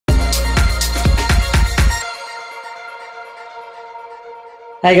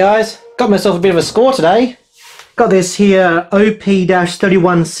Hey guys, got myself a bit of a score today. Got this here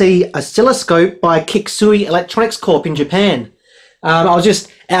OP-31C Oscilloscope by Kikusui Electronics Corp in Japan. I was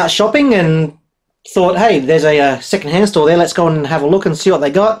just out shopping and thought, hey, there's a second-hand store there, let's go and have a look and see what they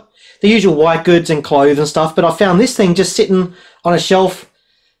got. The usual white goods and clothes and stuff, but I found this thing just sitting on a shelf,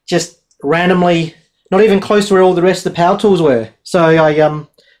 just randomly, not even close to where all the rest of the power tools were. So I, as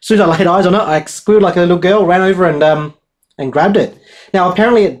soon as I laid eyes on it, I squealed like a little girl, ran over and grabbed it. Now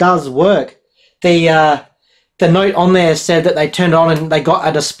apparently it does work. The note on there said that they turned it on and they got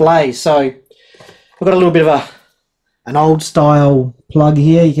a display. So I've got a little bit of an old style plug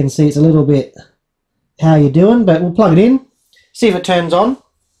here. You can see it's a little bit how you're doing, but we'll plug it in, see if it turns on,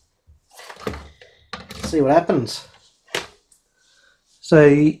 see what happens.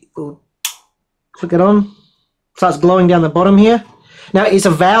 So we'll click it on, starts glowing down the bottom here. Now it's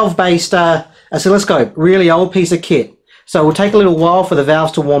a valve based oscilloscope, really old piece of kit. So it will take a little while for the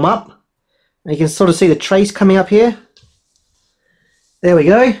valves to warm up. And you can sort of see the trace coming up here. There we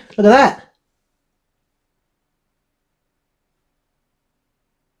go. Look at that.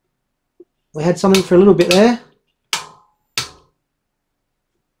 We had something for a little bit there.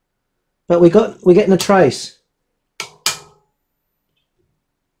 But we're getting a trace.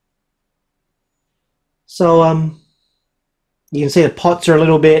 So you can see the pots are a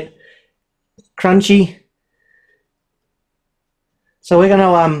little bit crunchy. So we're going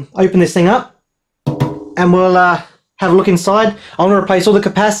to open this thing up and we'll have a look inside. I'm going to replace all the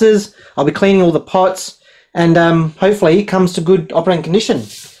capacitors, I'll be cleaning all the pots, and hopefully it comes to good operating condition.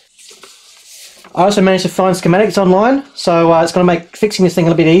 I also managed to find schematics online, so it's going to make fixing this thing a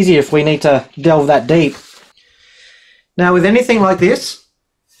little bit easier if we need to delve that deep. Now with anything like this,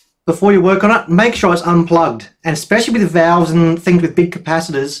 before you work on it, make sure it's unplugged, and especially with valves and things with big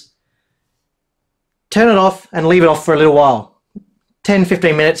capacitors, turn it off and leave it off for a little while.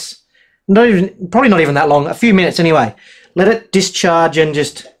 10-15 minutes, probably not even that long, a few minutes anyway. Let it discharge and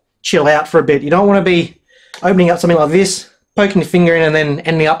just chill out for a bit. You don't want to be opening up something like this, poking your finger in and then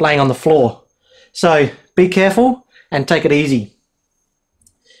ending up laying on the floor. So be careful and take it easy.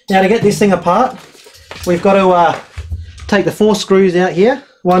 Now to get this thing apart, we've got to take the 4 screws out here,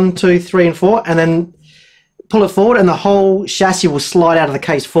 1, 2, 3 and 4, and then pull it forward and the whole chassis will slide out of the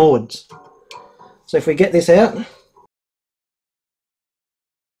case forwards. So if we get this out,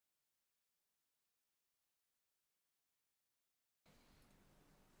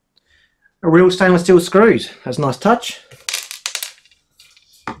 a real stainless steel screws. That's a nice touch.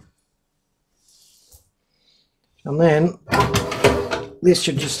 And then this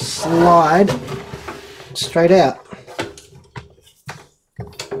should just slide straight out.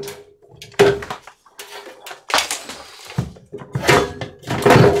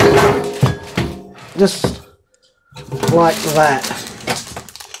 Just like that.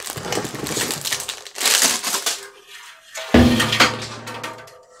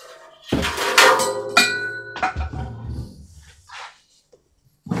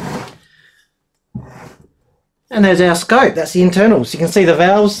 And there's our scope, that's the internals. You can see the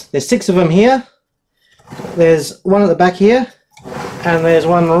valves, there's 6 of them here. There's one at the back here, and there's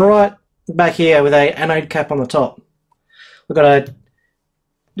one right back here with a anode cap on the top. We've got a,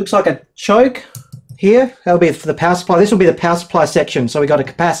 looks like a choke here, that'll be for the power supply. This will be the power supply section. So we've got a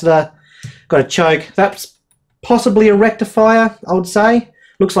capacitor, got a choke, that's possibly a rectifier, I would say.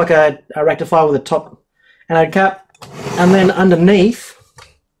 Looks like a rectifier with a top anode cap. And then underneath,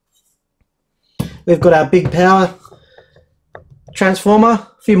 we've got our big power transformer,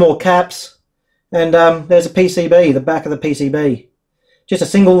 a few more caps, and there's a PCB, the back of the PCB. Just a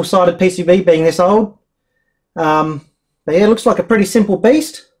single-sided PCB being this old. But yeah, it looks like a pretty simple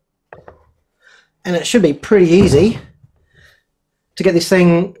beast. And it should be pretty easy to get this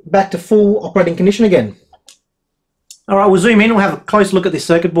thing back to full operating condition again. Alright, we'll zoom in, we'll have a close look at this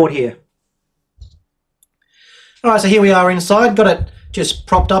circuit board here. Alright, so here we are inside, got it just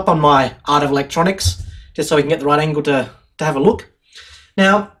propped up on my Art of Electronics, just so we can get the right angle to have a look.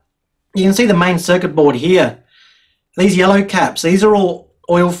 Now, you can see the main circuit board here. These yellow caps, these are all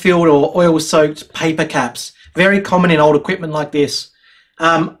oil-filled or oil-soaked paper caps. Very common in old equipment like this.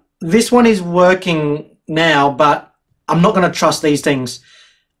 This one is working now, but I'm not going to trust these things.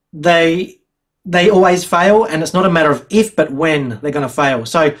 They always fail, and it's not a matter of if, but when they're going to fail.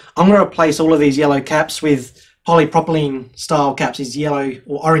 So I'm going to replace all of these yellow caps with polypropylene style caps, these yellow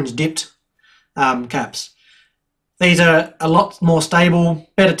or orange dipped caps. These are a lot more stable,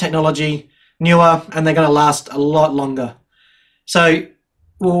 better technology, newer, and they're going to last a lot longer. So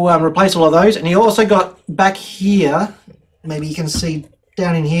we'll replace all of those. And you also got back here, maybe you can see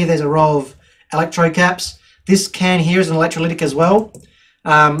down in here, there's a row of electro caps. This can here is an electrolytic as well.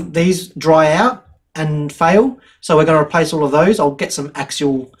 These dry out and fail, so we're going to replace all of those. I'll get some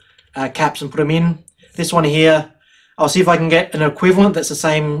axial caps and put them in. This one here, I'll see if I can get an equivalent that's the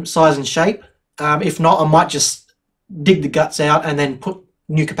same size and shape. If not, I might just dig the guts out and then put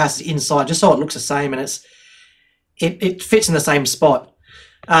new capacitor inside, just so it looks the same and it fits in the same spot.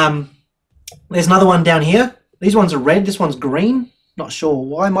 There's another one down here. These ones are red, this one's green. Not sure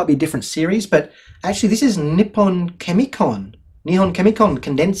why, it might be a different series, but actually this is Nihon Chemicon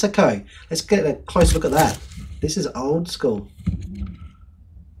Condenser Co. Let's get a close look at that. This is old school.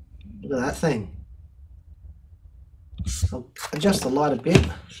 Look at that thing. I'll adjust the light a bit.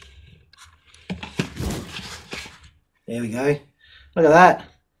 There we go. Look at that.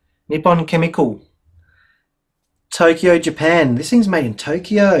 Nippon Chemical. Tokyo, Japan. This thing's made in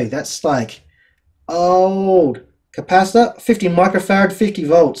Tokyo. That's like old. Capacitor, 50 microfarad, 50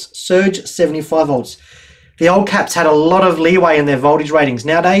 volts. Surge, 75 volts. The old caps had a lot of leeway in their voltage ratings.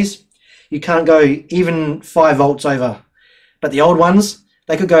 Nowadays, you can't go even 5 volts over. But the old ones,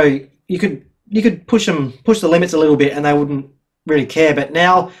 they could go, you could push the limits a little bit and they wouldn't really care. But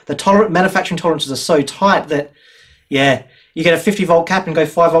now the manufacturing tolerances are so tight that, yeah, you get a 50 volt cap and go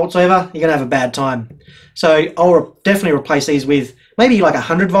 5 volts over, you're going to have a bad time. So I'll definitely replace these with maybe like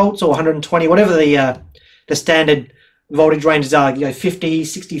 100 volts or 120, whatever the standard voltage ranges are. You know, 50,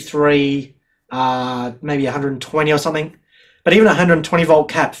 63, maybe 120 or something. But even a 120 volt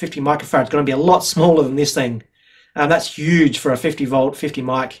cap, 50 microfarad, is going to be a lot smaller than this thing. That's huge for a 50 volt, 50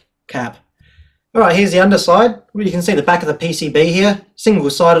 mic cap. All right, here's the underside. You can see the back of the PCB here.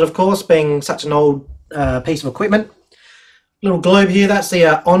 Single-sided, of course, being such an old piece of equipment. Little globe here, that's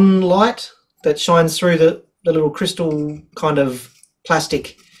the on light that shines through the little crystal kind of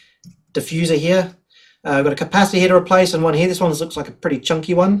plastic diffuser here. We've got a capacitor here to replace and one here. This one looks like a pretty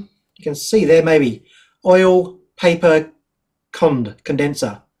chunky one. You can see there maybe oil paper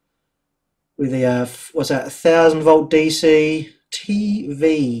condenser with a what's that, 1000 volt DC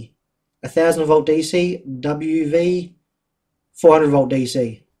TV, 1000 volt DC WV, 400 volt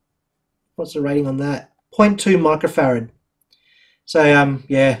DC. What's the rating on that? 0.2 microfarad. So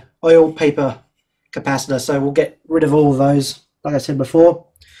yeah, oil paper capacitor. So we'll get rid of all of those, like I said before.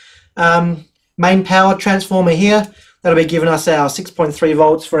 Main power transformer here. That'll be giving us our 6.3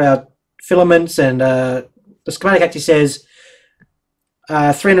 volts for our filaments, and the schematic actually says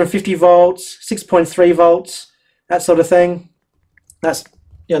 350 volts, 6.3 volts, that sort of thing. That's,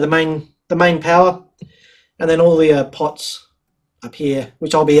 you know, the main power, and then all the pots up here,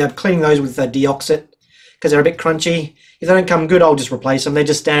 which I'll be cleaning those with deoxit because they're a bit crunchy. If they don't come good, I'll just replace them. They're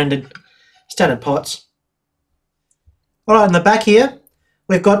just standard pots. All right, in the back here,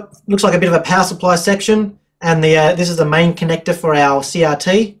 we've got, looks like a bit of a power supply section, and this is the main connector for our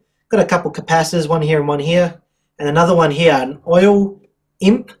CRT. Got a couple capacitors, one here and one here, and another one here, an oil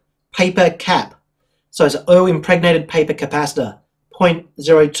imp paper cap. So it's an oil impregnated paper capacitor,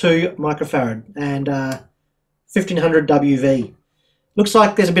 0.02 microfarad, and 1500 WV. Looks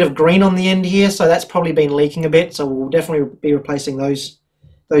like there's a bit of green on the end here, so that's probably been leaking a bit, so we'll definitely be replacing those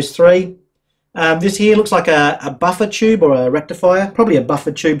three. This here looks like a buffer tube or a rectifier, probably a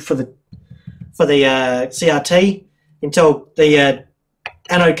buffer tube for the CRT, until the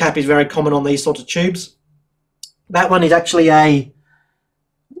anode cap is very common on these sorts of tubes. That one is actually a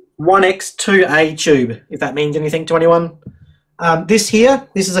 1x2A tube, if that means anything to anyone. This here,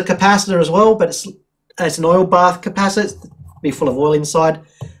 this is a capacitor as well, but it's an oil bath capacitor. It's be full of oil inside.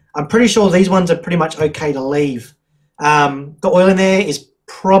 I'm pretty sure these ones are pretty much okay to leave. The oil in there is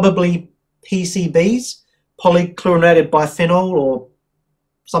probably PCBs, polychlorinated biphenyl or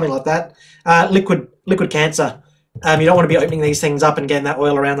something like that. Liquid cancer. You don't want to be opening these things up and getting that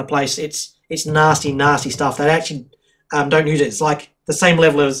oil around the place. It's nasty, nasty stuff. They actually don't use it. It's like the same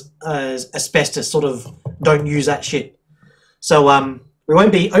level as asbestos. Sort of don't use that shit. So we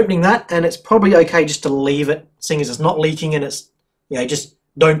won't be opening that, and it's probably okay just to leave it, seeing as it's not leaking and it's, you know, just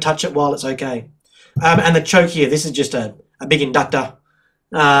don't touch it while it's okay. And the choke here, this is just a big inductor.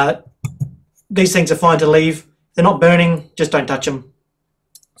 These things are fine to leave. They're not burning, just don't touch them.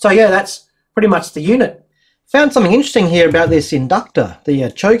 So yeah, that's pretty much the unit. Found something interesting here about this inductor, the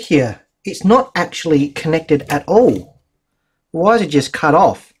choke here. It's not actually connected at all. Why is it just cut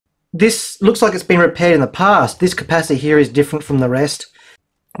off? This looks like it's been repaired in the past. This capacitor here is different from the rest.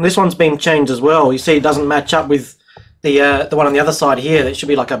 This one's been changed as well. You see it doesn't match up with the one on the other side here. That should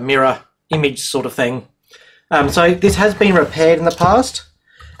be like a mirror image sort of thing. So this has been repaired in the past,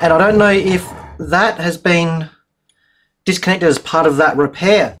 and I don't know if that has been disconnected as part of that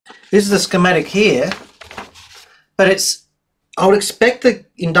repair. This is the schematic here, but I would expect the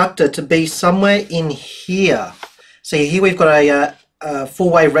inductor to be somewhere in here. See, here we've got a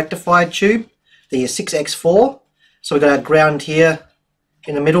four-way rectified tube, the 6x4. So we've got our ground here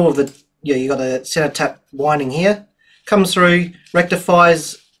in the middle of the, you got a center tap winding here, comes through,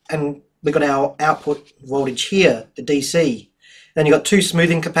 rectifies, and we've got our output voltage here, the DC. Then you've got two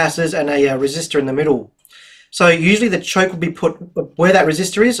smoothing capacitors and a resistor in the middle. So usually the choke will be put where that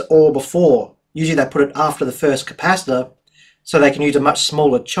resistor is or before. Usually they put it after the first capacitor so they can use a much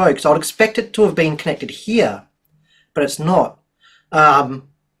smaller choke. So I'd expect it to have been connected here, but it's not. The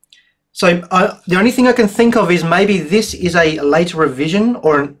only thing I can think of is maybe this is a later revision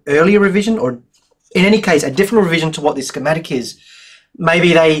or an earlier revision, or in any case a different revision to what this schematic is.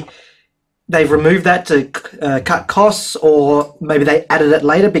 Maybe they've removed that to cut costs, or maybe they added it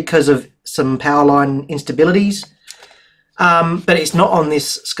later because of some power line instabilities. But it's not on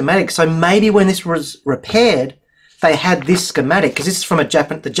this schematic. So maybe when this was repaired, they had this schematic, because this is from the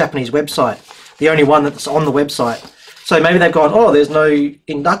Japanese website, the only one that's on the website. So maybe they've gone, oh, there's no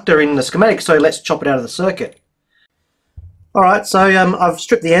inductor in the schematic, so let's chop it out of the circuit. All right, so I've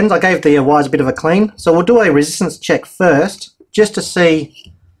stripped the ends. I gave the wires a bit of a clean. So we'll do a resistance check first, just to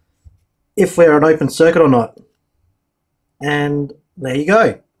see if we're an open circuit or not. And there you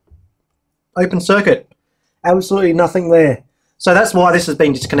go. Open circuit. Absolutely nothing there. So that's why this has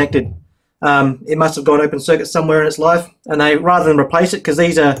been disconnected. It must have gone open circuit somewhere in its life, and they, rather than replace it, because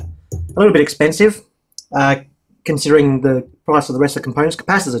these are a little bit expensive, considering the price of the rest of the components.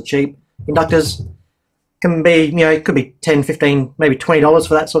 Capacitors are cheap. Inductors can be, it could be 10, 15, maybe $20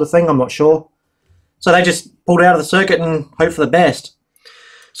 for that sort of thing. I'm not sure. So they just pulled it out of the circuit and hope for the best.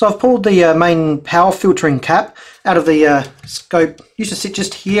 So I've pulled the main power filtering cap out of the scope. It used to sit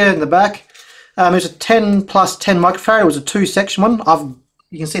just here in the back. It was a 10 plus 10 microfarad. It was a two-section one.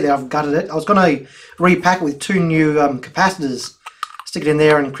 You can see that I've gutted it. I was going to repack it with two new capacitors, stick it in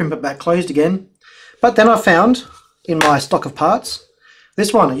there and crimp it back closed again. But then I found in my stock of parts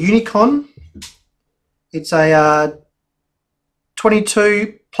this one, a Unicon. It's a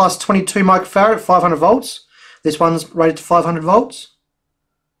 22 plus 22 microfarad at 500 volts. This one's rated to 500 volts,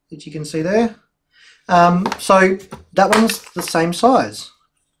 which you can see there. So that one's the same size.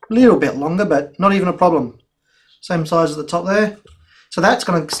 A little bit longer, but not even a problem. Same size as the top there. So that's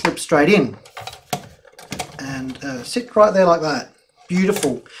going to slip straight in and sit right there like that.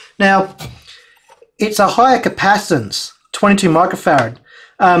 Beautiful. Now, it's a higher capacitance, 22 microfarad.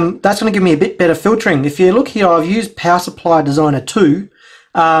 That's going to give me a bit better filtering. If you look here, I've used Power Supply Designer 2.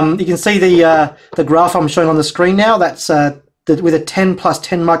 You can see the graph I'm showing on the screen now. That's with a 10 plus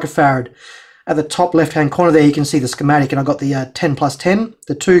 10 microfarad. At the top left-hand corner there, you can see the schematic, and I've got the 10 plus 10,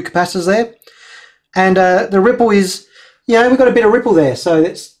 the two capacitors there. And the ripple is, we've got a bit of ripple there. So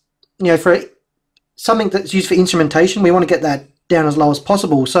it's, for something that's used for instrumentation, we want to get that down as low as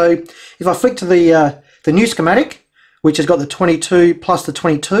possible. So if I flick to the new schematic, which has got the 22 plus the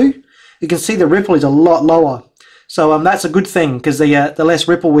 22, you can see the ripple is a lot lower. So that's a good thing, because the less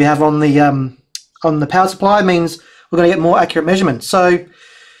ripple we have on the power supply means we're going to get more accurate measurements. So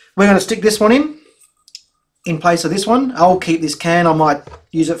we're going to stick this one in place of this one. I'll keep this can. I might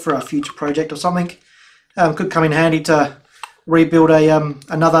use it for a future project or something. Could come in handy to rebuild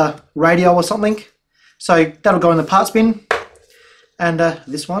another radio or something. So that'll go in the parts bin. And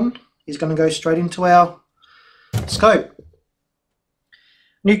this one is going to go straight into our scope.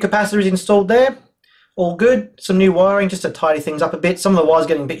 New capacitor is installed there. All good. Some new wiring just to tidy things up a bit. Some of the wires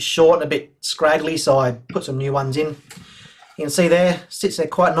getting a bit short and a bit scraggly, so I put some new ones in. You can see there, sits there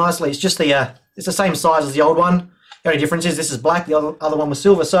quite nicely. It's just it's the same size as the old one. The only difference is this is black, the other one was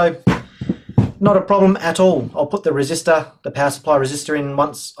silver, so not a problem at all. I'll put the resistor, the power supply resistor in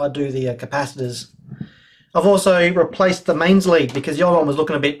once I do the capacitors. I've also replaced the mains lead because the old one was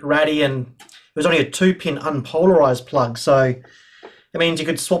looking a bit ratty and it was only a 2-pin unpolarized plug, so it means you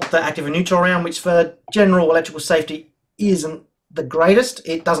could swap the active and neutral around, which for general electrical safety isn't the greatest.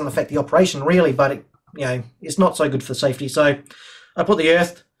 It doesn't affect the operation really, but it's not so good for safety. So I put the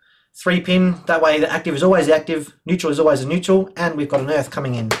earth 3-pin, that way the active is always the active, neutral is always the neutral, and we've got an earth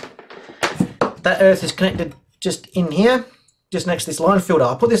coming in. That earth is connected just in here, just next to this line filter.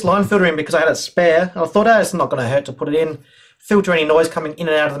 I put this line filter in because I had a spare, and I thought, it's not going to hurt to put it in. Filter any noise coming in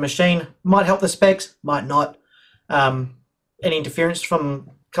and out of the machine. Might help the specs, might not. Any interference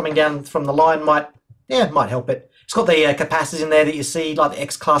from coming down from the line might help it. It's got the capacitors in there that you see, like the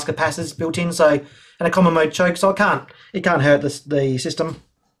X-class capacitors built in, so, and a common mode choke, so it can't hurt the system.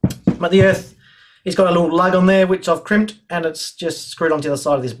 But the earth, it's got a little lug on there which I've crimped, and it's just screwed onto the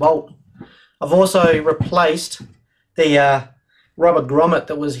side of this bolt. I've also replaced the rubber grommet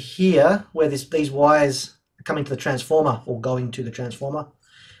that was here, where these wires are coming to the transformer, or going to the transformer.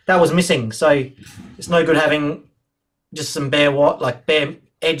 That was missing, so it's no good having just some bare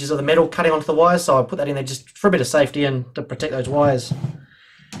edges of the metal cutting onto the wires, so I put that in there just for a bit of safety and to protect those wires.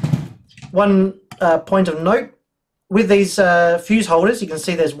 One point of note, with these fuse holders, you can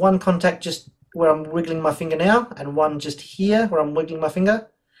see there's one contact just where I'm wiggling my finger now, and one just here where I'm wiggling my finger.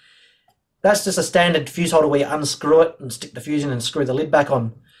 That's just a standard fuse holder where you unscrew it and stick the fuse in and screw the lid back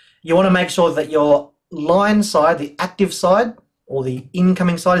on. You want to make sure that your line side, the active side, or the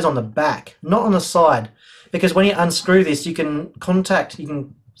incoming side is on the back, not on the side. Because when you unscrew this, you can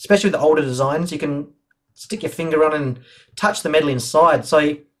especially with the older designs, you can stick your finger on and touch the metal inside.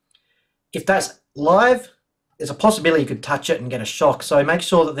 So if that's live, there's a possibility you could touch it and get a shock. So make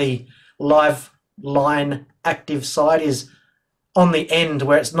sure that the live line active side is on the end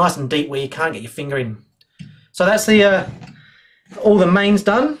where it's nice and deep where you can't get your finger in. So that's the all the mains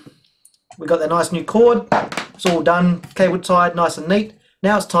done. We've got the nice new cord. It's all done, cable tied, nice and neat.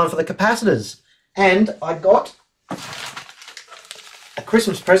 Now it's time for the capacitors. And I got a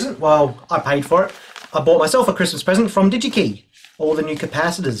Christmas present. Well, I paid for it. I bought myself a Christmas present from DigiKey. All the new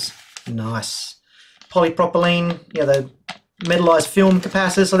capacitors. Nice. Polypropylene, yeah, the metallized film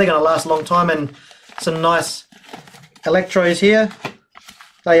capacitors, so they're going to last a long time, and some nice electrodes here.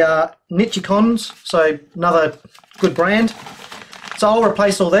 They are Nichicons, so another good brand. So I'll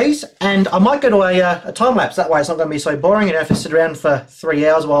replace all these, and I might go to a time lapse. That way it's not going to be so boring. You don't have to sit around for 3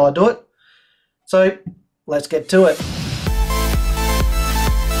 hours while I do it. So let's get to it.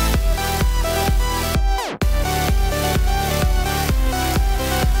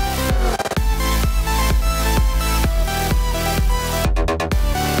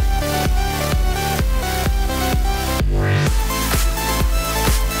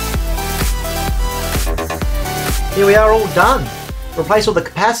 Here we are, all done. Replace all the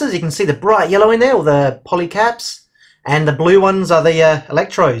capacitors. You can see the bright yellow in there, all the poly caps, and the blue ones are the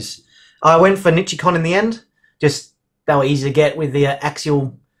electrodes. I went for Nichicon in the end. Just they were easy to get with the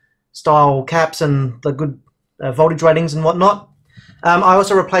axial style caps and the good voltage ratings and whatnot. I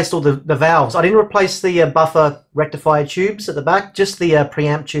also replaced all the valves. I didn't replace the buffer rectifier tubes at the back, just the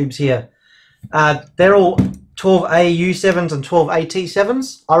preamp tubes here. They're all 12A U7s and 12A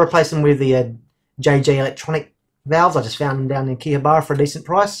T7s. I replaced them with the JJ Electronic valves. I just found them down in Kihabara for a decent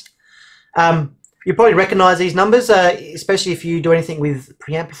price. You probably recognize these numbers, especially if you do anything with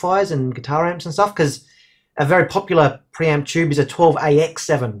preamplifiers and guitar amps and stuff, because a very popular preamp tube is a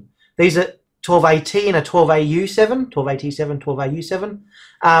 12AX7. These are 12AT and a 12AU7, 12AT7,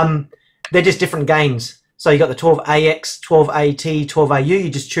 12AU7. They're just different gains. So you got the 12AX, 12AT, 12AU. You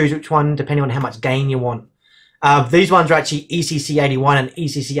just choose which one depending on how much gain you want. These ones are actually ECC81 and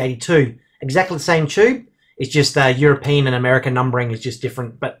ECC82. Exactly the same tube. It's just European and American numbering is just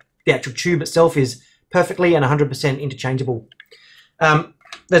different, but the actual tube itself is perfectly and 100% interchangeable.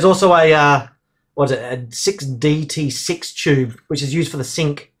 There's also a 6DT6 tube, which is used for the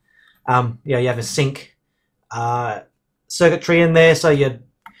sync. Yeah, you have a sync circuitry in there, so you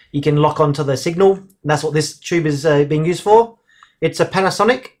can lock onto the signal. And that's what this tube is being used for. It's a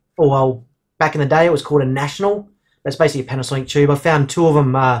Panasonic, or well, back in the day it was called a National. That's basically a Panasonic tube. I found 2 of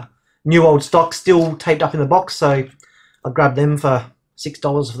them new old stock, still taped up in the box, so I grabbed them for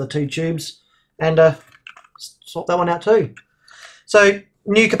 $6 for the 2 tubes, and swap that one out too. So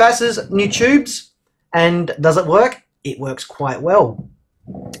new capacitors, new tubes, and does it work? It works quite well.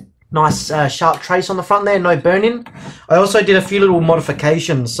 Nice sharp trace on the front there, no burn-in. I also did a few little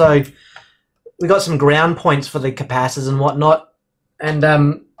modifications. So we got some ground points for the capacitors and whatnot, and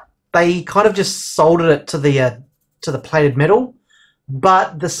they kind of just soldered it to the plated metal,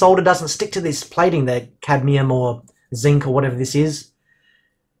 but the solder doesn't stick to this plating, the cadmium or zinc or whatever this is.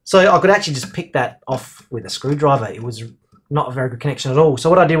 So I could actually just pick that off with a screwdriver. It was not a very good connection at all. So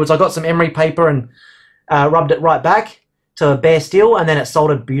what I did was I got some emery paper and rubbed it right back to bare steel, and then it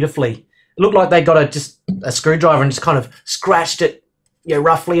soldered beautifully. It looked like they got just a screwdriver and just kind of scratched it, you know,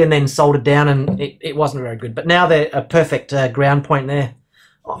 roughly, and then soldered down, and it wasn't very good. But now they're a perfect ground point there.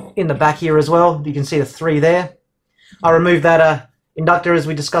 In the back here as well, you can see the 3 there. I removed that inductor as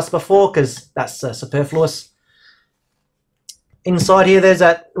we discussed before because that's superfluous. Inside here there's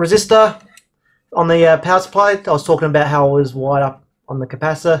that resistor on the power supply. I was talking about how it was wired up on the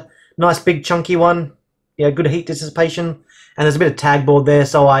capacitor. Nice big chunky one. Yeah, good heat dissipation. And there's a bit of tag board there,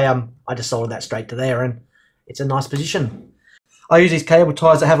 so I just soldered that straight to there, and it's a nice position. I use these cable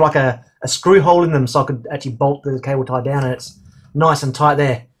ties that have like a screw hole in them, so I could actually bolt the cable tie down, and it's nice and tight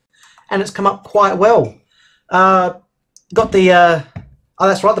there. And it's come up quite well. Got the oh,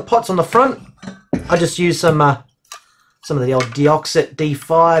 that's right, the pots on the front. I just used some of the old Deoxit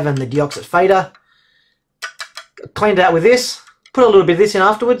D5 and the Deoxit fader. Cleaned it out with this. Put a little bit of this in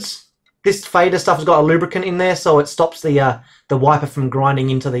afterwards. this fader stuff has got a lubricant in there, so it stops the wiper from grinding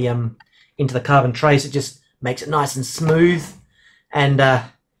into the carbon trace. It just makes it nice and smooth, and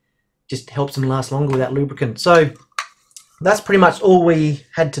just helps them last longer with that lubricant. So that's pretty much all we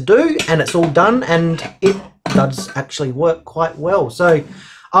had to do, and it's all done, and it does actually work quite well. So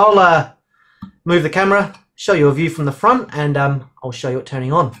I'll move the camera, show you a view from the front, and I'll show you it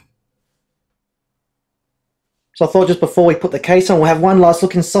turning on. So I thought just before we put the case on, we'll have one last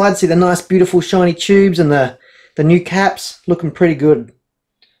look inside, see the nice beautiful shiny tubes and the new caps looking pretty good.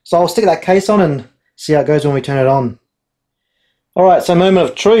 So I'll stick that case on and see how it goes when we turn it on. Alright, so moment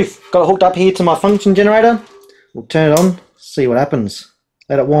of truth. Got it hooked up here to my function generator. We'll turn it on, see what happens.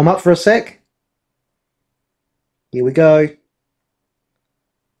 Let it warm up for a sec. Here we go.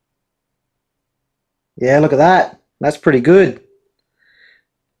 Yeah, look at that. That's pretty good.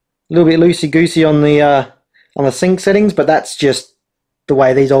 A little bit loosey-goosey on the sync settings, but that's just the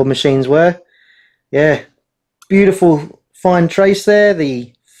way these old machines were. Yeah, beautiful fine trace there.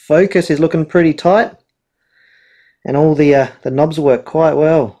 The focus is looking pretty tight, and all the knobs work quite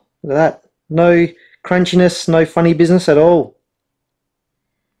well. Look at that. No crunchiness, no funny business at all.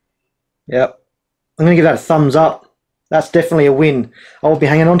 Yep, I'm going to give that a thumbs up. That's definitely a win. I'll be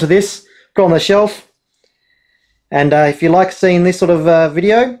hanging on to this, put it on the shelf, and if you like seeing this sort of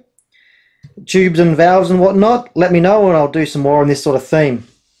video, tubes and valves and whatnot, let me know and I'll do some more on this sort of theme.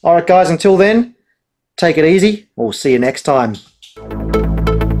 Alright guys, until then, take it easy. We'll see you next time.